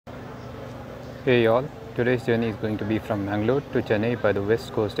Hey y'all, today's journey is going to be from Mangalore to Chennai by the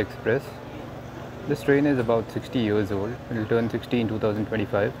West Coast Express. This train is about 60 years old. It will turn 60 in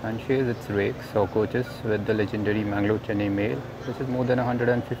 2025 and shares its rakes or coaches with the legendary Mangalore-Chennai Mail, which is more than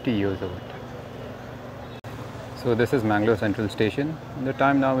 150 years old. So this is Mangalore Central Station and the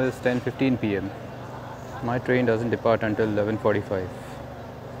time now is 10:15 p.m. My train doesn't depart until 11:45.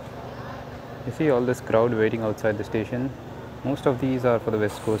 You see all this crowd waiting outside the station. Most of these are for the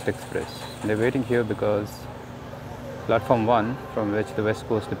West Coast Express. They're waiting here because platform 1, from which the West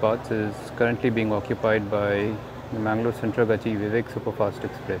Coast departs, is currently being occupied by the Mangalore Santragachi Vivek Superfast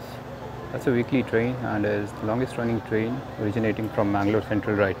Express. That's a weekly train and is the longest running train originating from Mangalore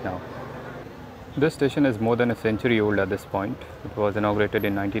Central right now. This station is more than a century old at this point. It was inaugurated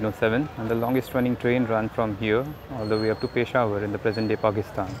in 1907 and the longest running train ran from here all the way up to Peshawar in the present day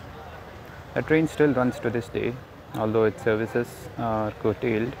Pakistan. The train still runs to this day, although its services are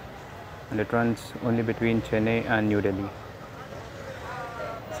curtailed, and it runs only between Chennai and New Delhi.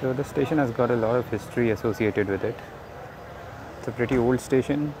 So the station has got a lot of history associated with it. It's a pretty old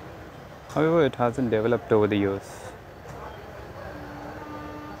station, however it hasn't developed over the years.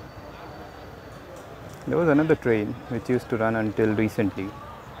 There was another train which used to run until recently,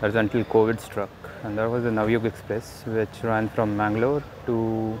 that's until COVID struck, and that was the Navyug Express, which ran from Mangalore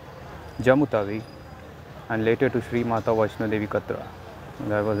to Jammu Tawi and later to Sri Mata Vaishno Devi Katra.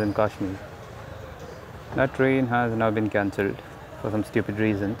 That was in Kashmir. That train has now been cancelled for some stupid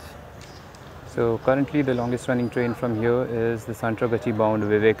reasons. So currently the longest running train from here is the Santragachi bound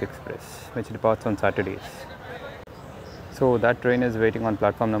Vivek Express, which departs on Saturdays. So that train is waiting on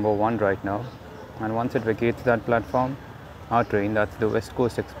platform number 1 right now, and once it vacates that platform, our train, that's the West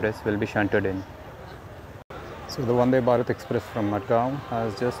Coast Express, will be shunted in. So the Vande Bharat Express from Madgaon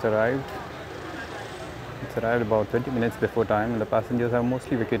has just arrived. It's arrived about 20 minutes before time and the passengers have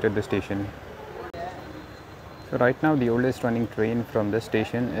mostly vacated the station. So right now the oldest running train from this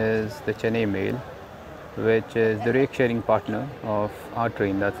station is the Chennai Mail, which is the rake sharing partner of our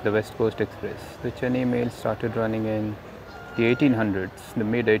train, that's the West Coast Express. The Chennai Mail started running in the 1800s, the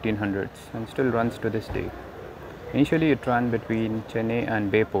mid 1800s, and still runs to this day. Initially it ran between Chennai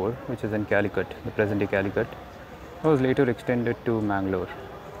and Baipur, which is in Calicut, the present day Calicut. It was later extended to Mangalore.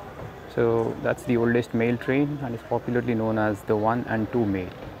 So that's the oldest mail train and is popularly known as the 1 and 2 mail.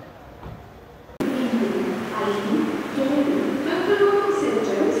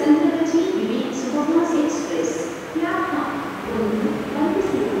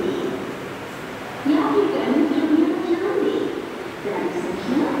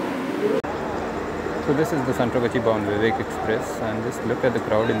 So this is the Santragachi bound Vivek Express, and just look at the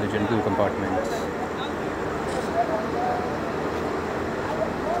crowd in the general compartments.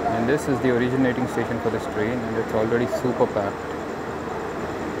 And this is the originating station for this train and it's already super packed.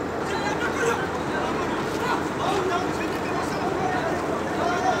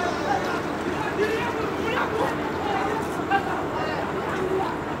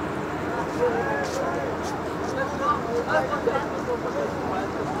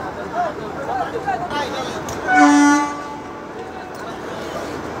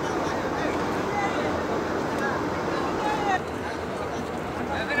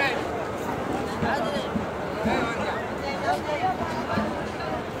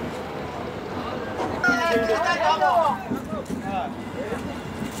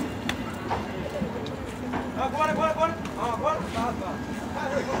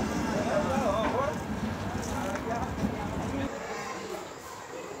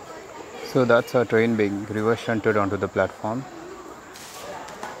 So that's our train being reverse shunted onto the platform.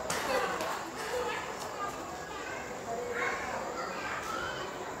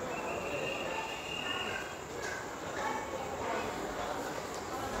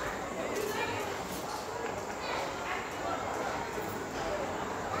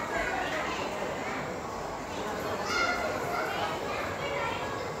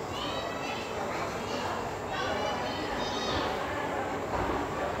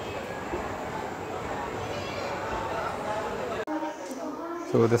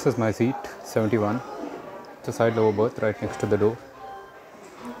 So this is my seat, 71. It's a side lower berth right next to the door.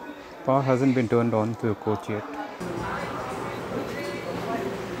 Power hasn't been turned on to the coach yet.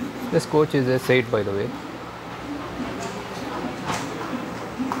 This coach is S8 by the way.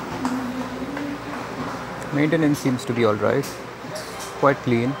 Maintenance seems to be alright. It's quite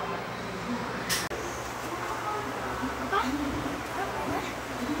clean.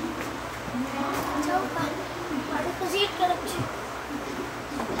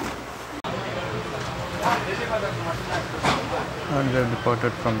 And we have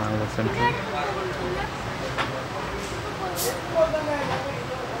departed from Mangalore Central.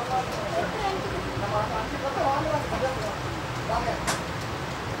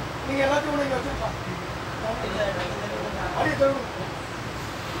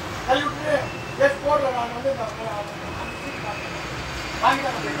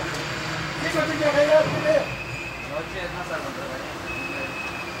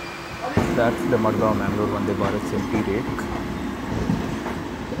 That's the Madgaon Mangalore Vande Bharat Simply rake.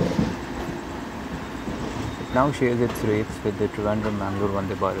 It now shares its rates with the Trivandrum Mangalore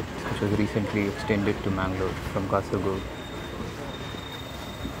Vande Bharat, which was recently extended to Mangalore from Kasaragod.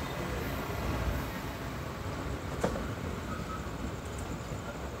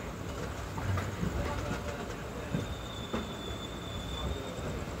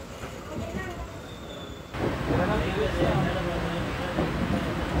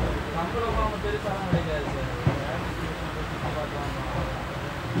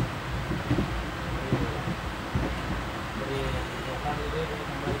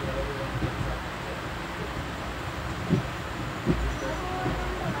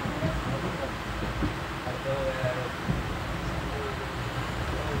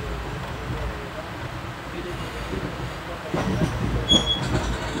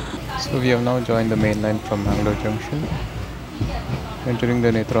 So we have now joined the main line from Mangalore Junction, entering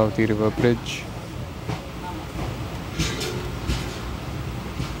the Netravati River Bridge.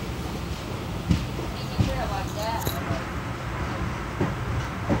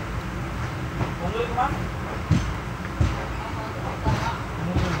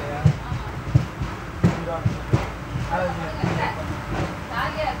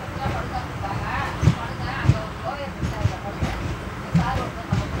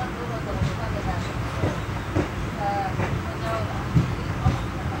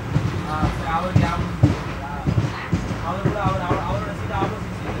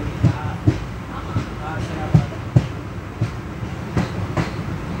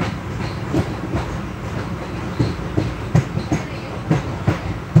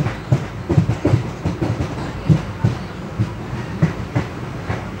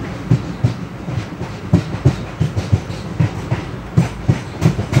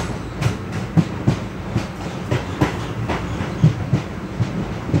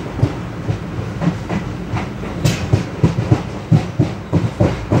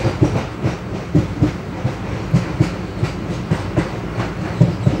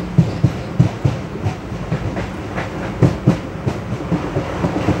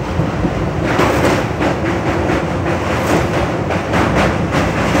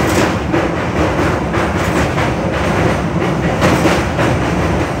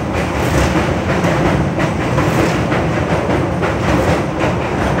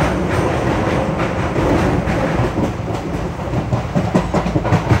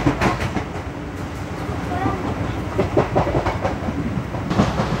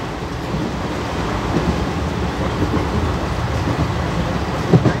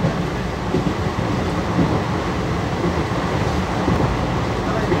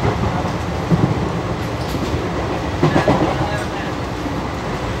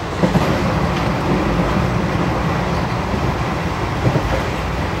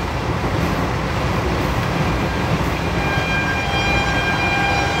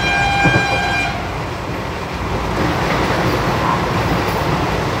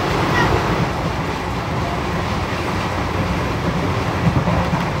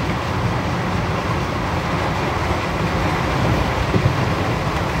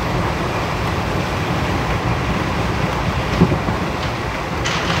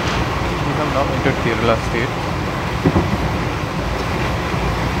 Entered Kerala state.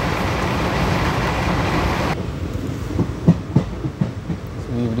 So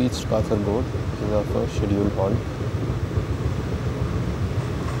we've reached Kasaragod. This is our first scheduled halt.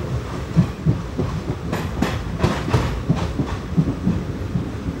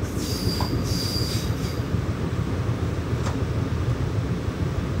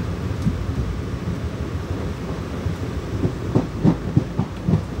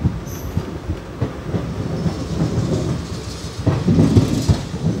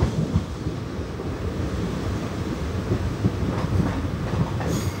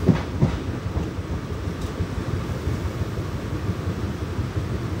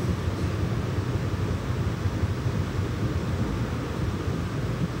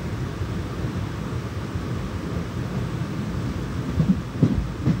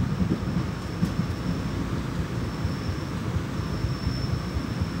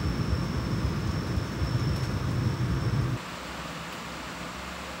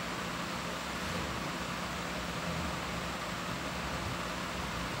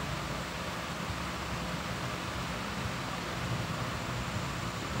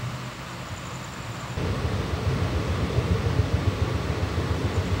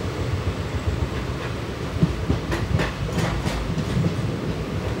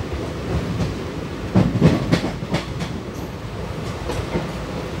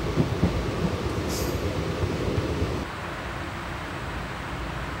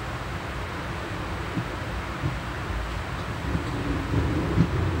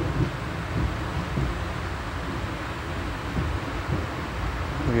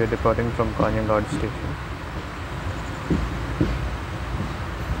 We are departing from Coimbatore station.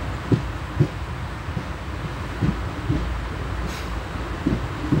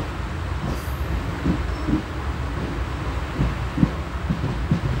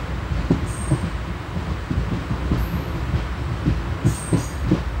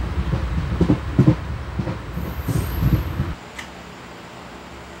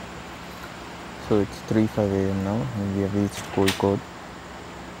 So it's 3:05 a.m. now and we have reached Coimbatore.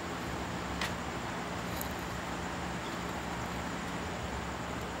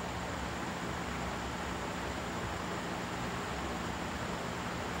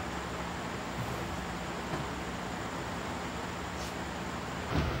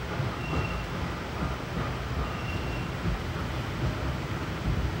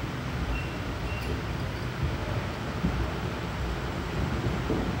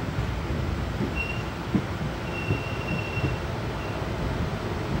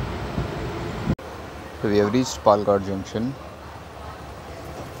 So we have reached Palghat Junction.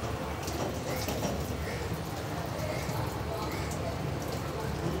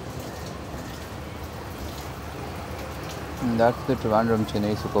 And that's the Trivandrum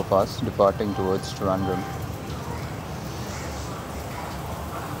Chennai Superfast departing towards Trivandrum.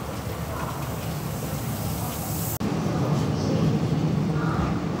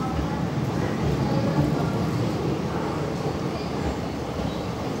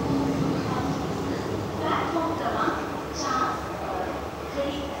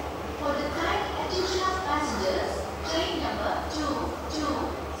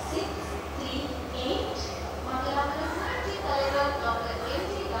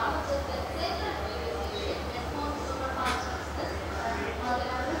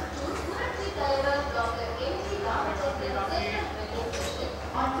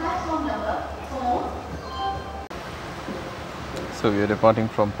 So we are departing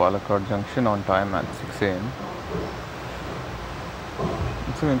from Palghat Junction on time at 6 a.m.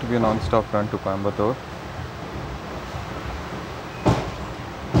 It's going to be a non-stop run to Coimbatore.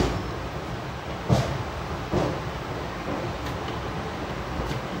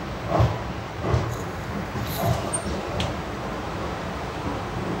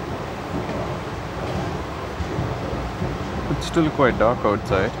 It's still quite dark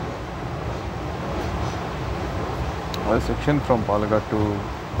outside. The section from Palghat to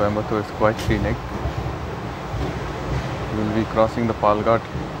Coimbatore is quite scenic. We will be crossing the Palghat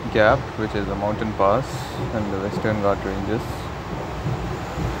Gap, which is a mountain pass, and the Western Ghat ranges.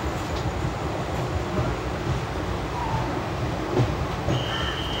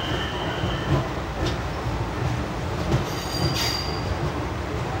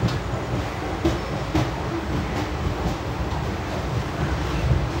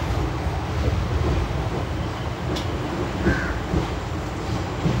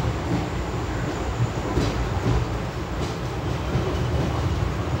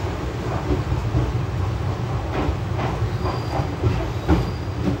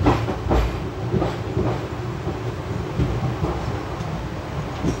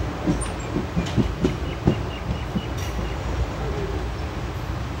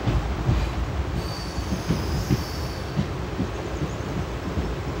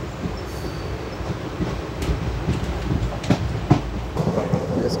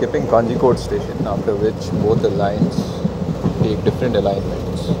 Skipping Kanjikot station, after which both the lines take different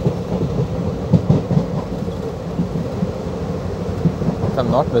alignments. If I'm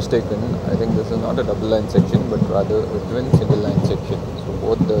not mistaken, I think this is not a double line section but rather a twin single line section. So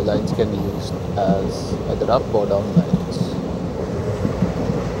both the lines can be used as either up or down lines.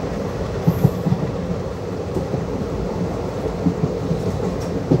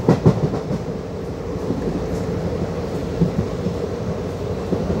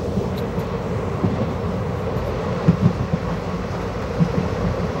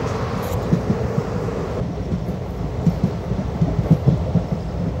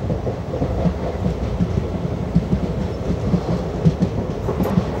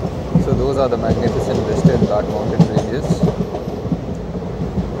 Those are the magnificent Western Ghat mountain ranges,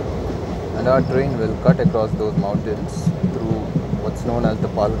 and our train will cut across those mountains through what's known as the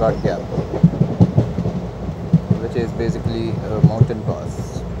Palghat Gap, which is basically a mountain pass.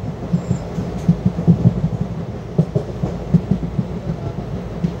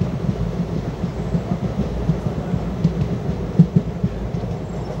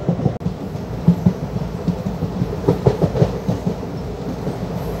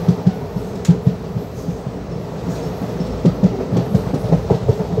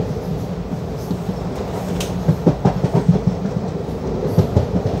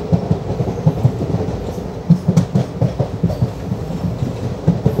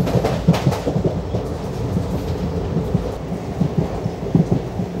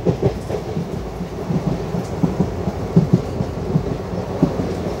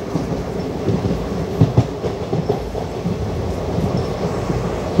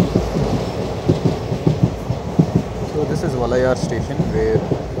 Walayar station where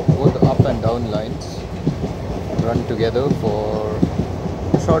both the up and down lines run together for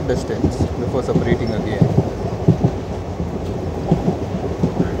a short distance before separating again.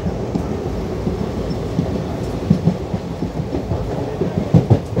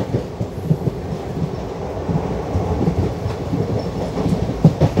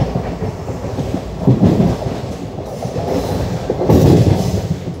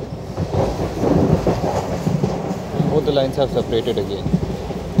 Both the lines have separated again.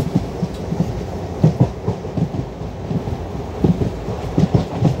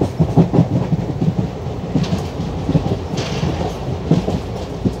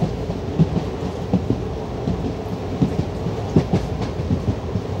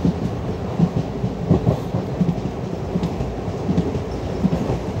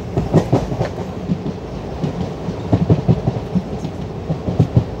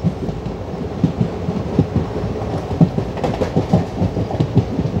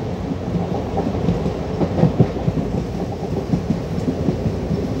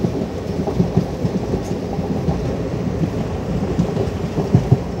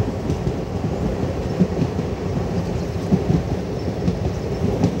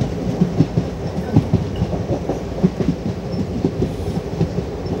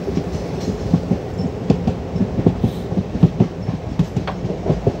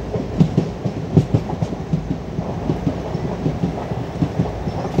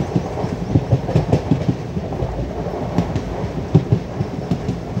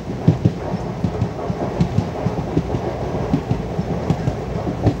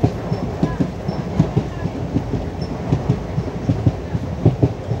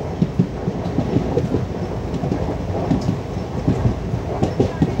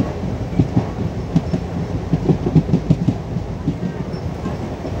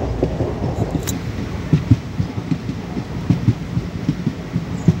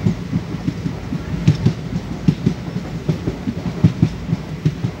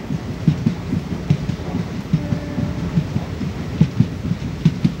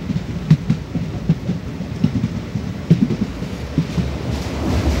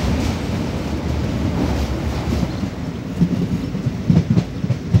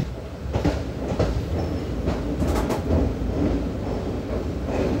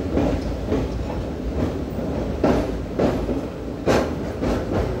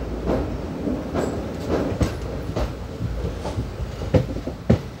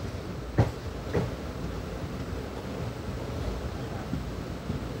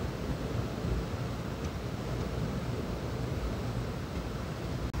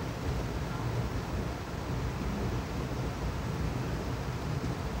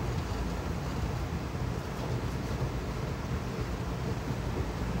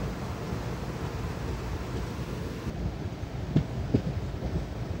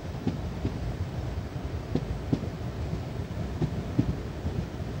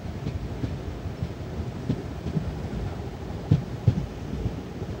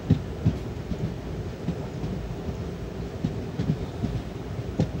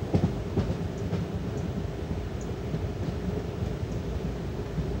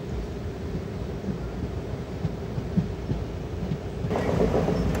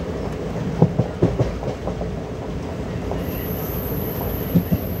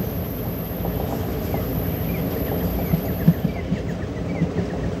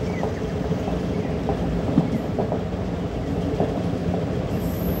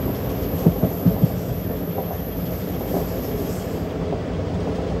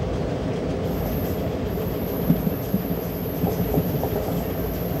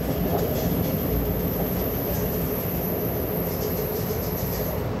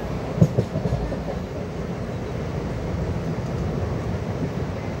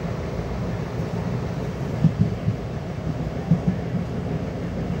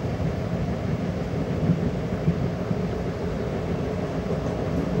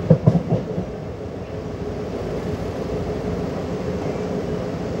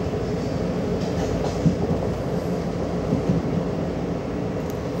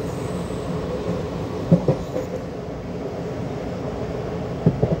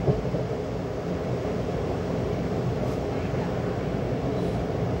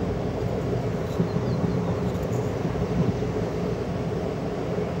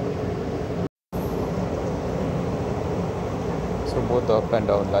 So both the up and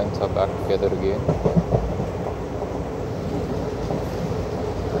down lines are back together again.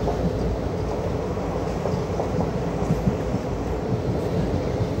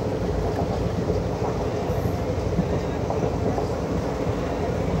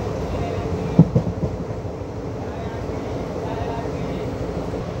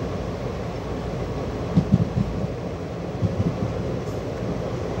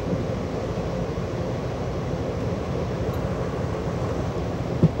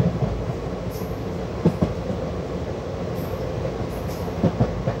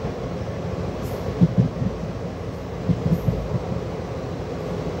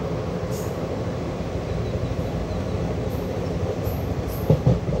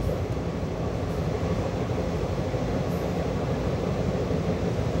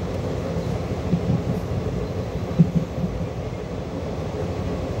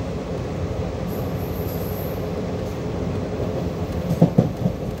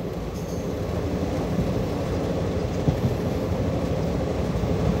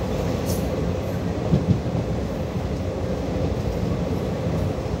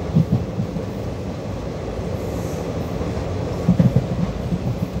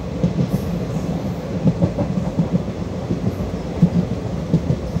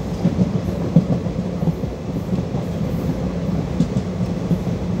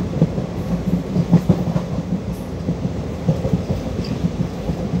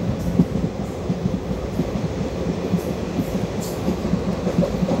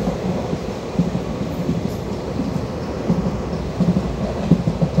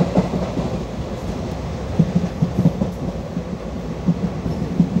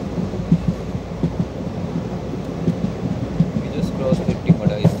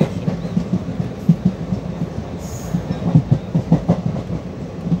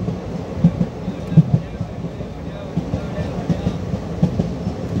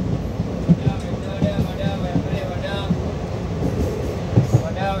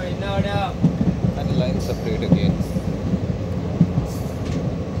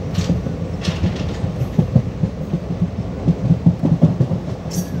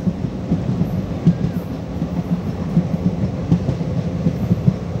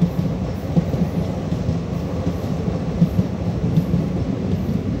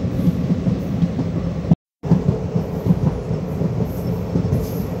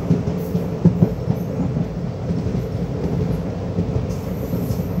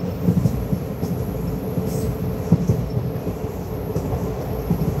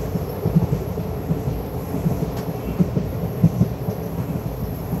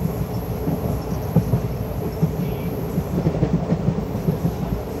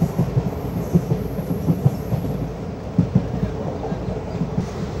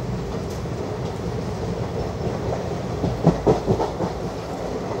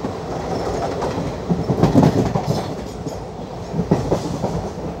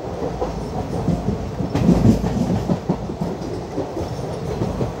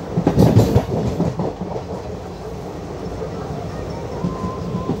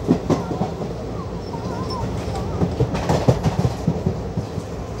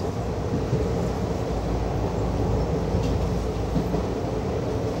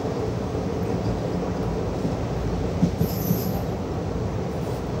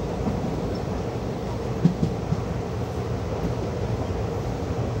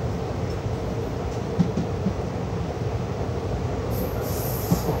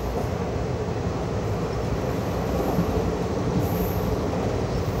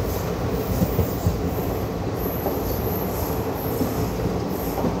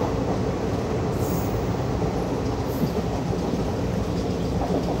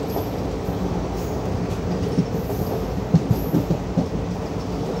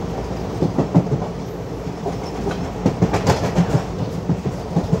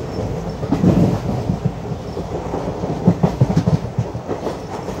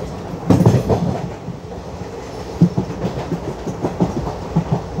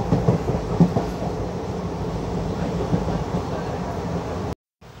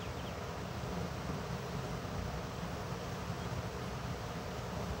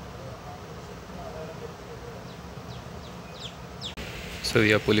 So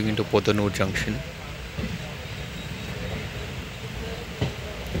we are pulling into Pothanur Junction.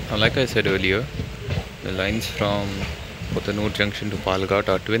 Now, like I said earlier, the lines from Pothanur Junction to Palghat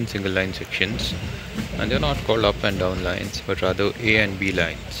are twin single line sections, and they are not called up and down lines but rather A and B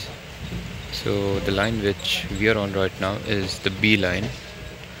lines. So the line which we are on right now is the B line,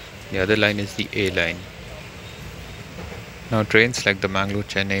 the other line is the A line. Now trains like the Mangalore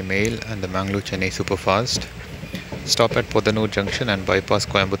Chennai Mail and the Mangalore Chennai Superfast stop at Pothanur Junction and bypass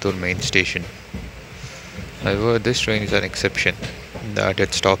Coimbatore main station. However, this train is an exception that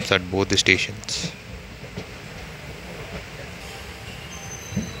it stops at both the stations.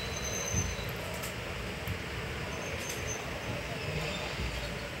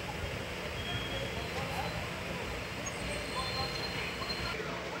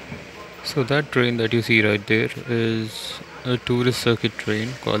 So that train that you see right there is a tourist circuit train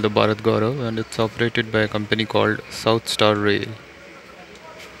called the Bharat Gaurav, and it's operated by a company called South Star Rail.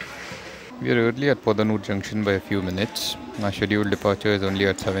 We are early at Pothanur Junction by a few minutes. My scheduled departure is only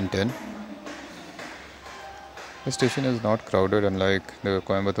at 7:10. The station is not crowded unlike the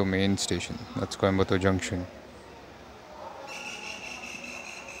Coimbatore main station, that's Coimbatore Junction.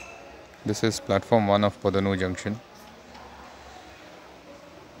 This is platform 1 of Pothanur Junction.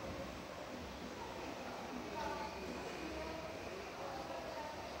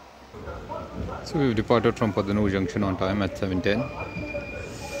 So we've departed from Pothanur Junction on time at 7:10.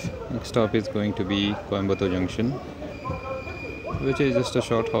 Next stop is going to be Coimbatore Junction, which is just a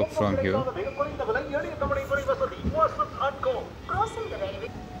short hop from here.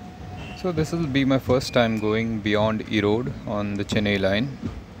 So this will be my first time going beyond E Road on the Chennai line.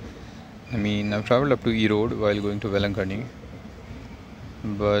 I mean, I've travelled up to E Road while going to Velankani,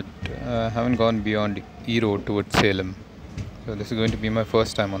 but I haven't gone beyond E Road towards Salem. So this is going to be my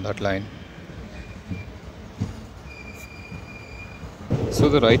first time on that line. So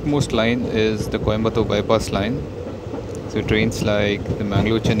the rightmost line is the Coimbatore bypass line. So trains like the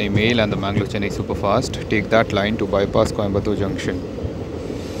Mangalore Chennai Mail and the Mangalore Chennai Superfast take that line to bypass Coimbatore Junction.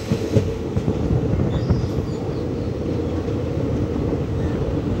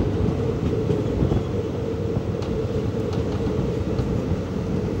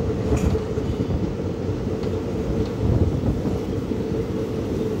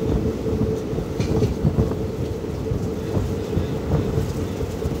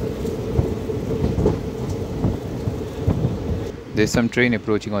 There's some train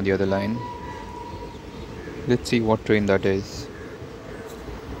approaching on the other line. Let's see what train that is.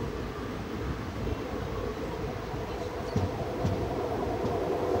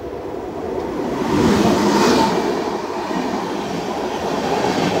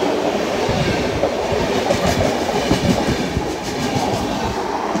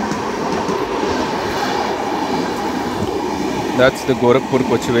 That's the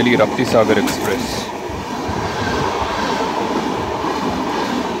Gorakhpur-Kochuveli Raptisagar Express.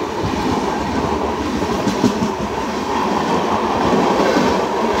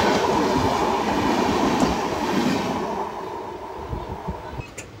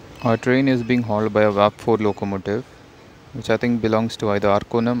 Our train is being hauled by a VAP4 locomotive, which I think belongs to either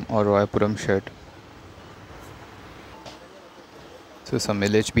Arkonam or Royapuram shed. So some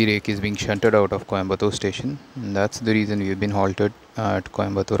LHB rake is being shunted out of Coimbatore station, and that's the reason we've been halted at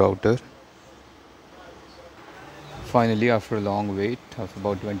Coimbatore Outer. Finally, after a long wait of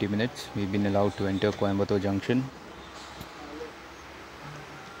about 20 minutes, we've been allowed to enter Coimbatore Junction.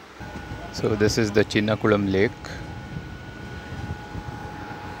 So this is the Chinnakulam Lake.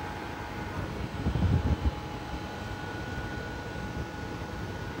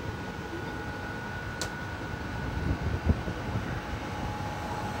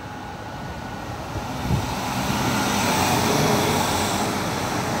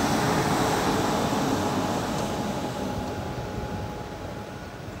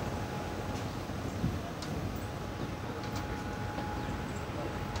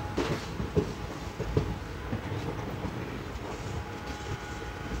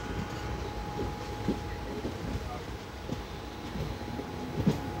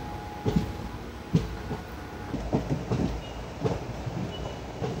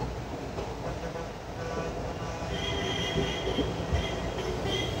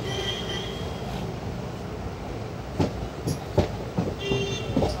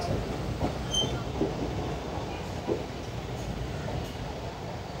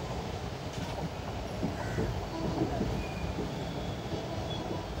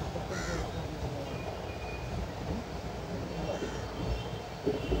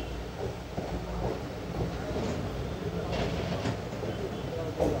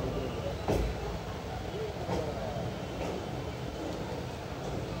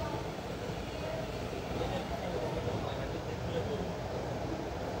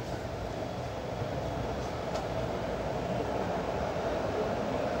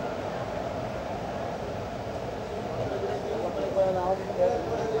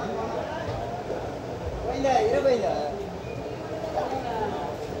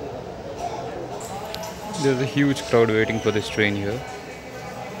 There's a huge crowd waiting for this train here.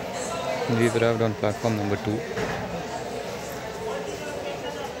 We've arrived on platform number 2.